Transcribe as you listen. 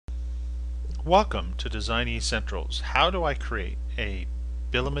Welcome to Design Essentials. How do I create a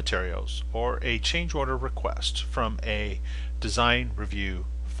bill of materials or a change order request from a design review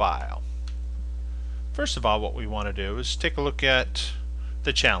file? First of all, what we want to do is take a look at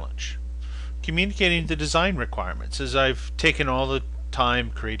the challenge. Communicating the design requirements. As I've taken all the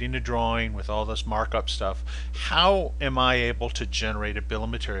time creating a drawing with all this markup stuff, how am I able to generate a bill of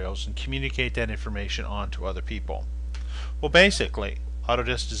materials and communicate that information on to other people? Well, basically,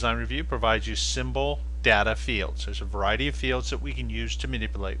 Autodesk Design Review provides you symbol data fields. There's a variety of fields that we can use to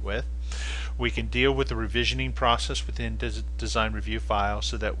manipulate with. We can deal with the revisioning process within Design Review files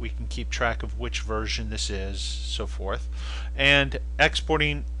so that we can keep track of which version this is, so forth, and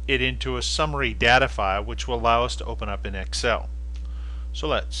exporting it into a summary data file which will allow us to open up in Excel. So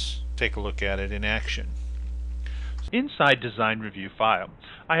let's take a look at it in action. Inside Design Review file,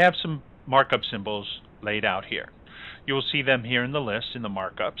 I have some markup symbols laid out here. You will see them here in the list in the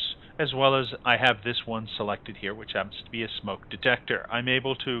markups, as well as I have this one selected here, which happens to be a smoke detector. I'm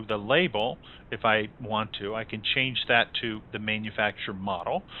able to, the label, if I want to, I can change that to the manufacturer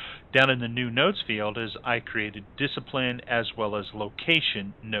model. Down in the new notes field is I created discipline as well as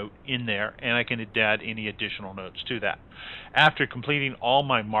location note in there, and I can add any additional notes to that. After completing all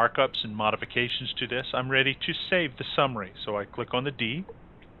my markups and modifications to this, I'm ready to save the summary. So I click on the D,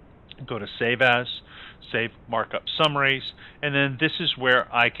 go to Save As, Save Markup Summaries, and then this is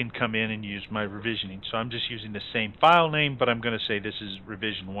where I can come in and use my revisioning. So I'm just using the same file name, but I'm going to say this is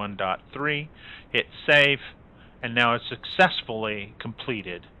revision 1.3, hit Save, and now it's successfully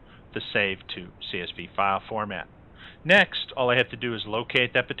completed the save to CSV file format. Next, all I have to do is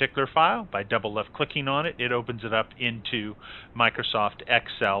locate that particular file. By double left clicking on it, it opens it up into Microsoft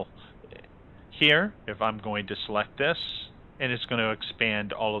Excel here. If I'm going to select this, and it's going to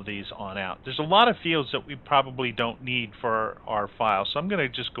expand all of these on out. There's a lot of fields that we probably don't need for our file, so I'm going to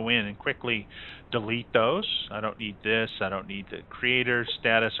just go in and quickly delete those. I don't need this, I don't need the creator,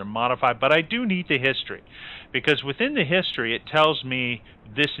 status, or modify, but I do need the history, because within the history it tells me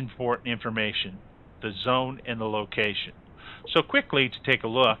this important information, the zone and the location. So quickly to take a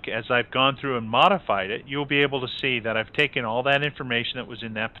look, as I've gone through and modified it, you'll be able to see that I've taken all that information that was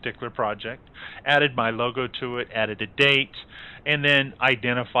in that particular project, added my logo to it, added a date, and then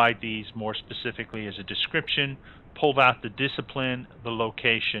identified these more specifically as a description, pulled out the discipline, the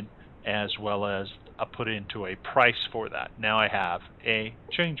location, as well as put into a price for that. Now I have a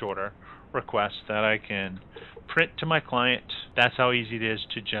change order request that I can print to my client. That's how easy it is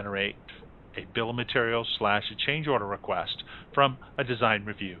to generate a bill of materials / a change order request from a design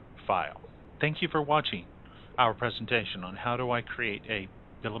review file. Thank you for watching our presentation on how do I create a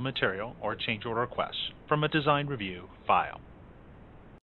bill of material or change order request from a design review file.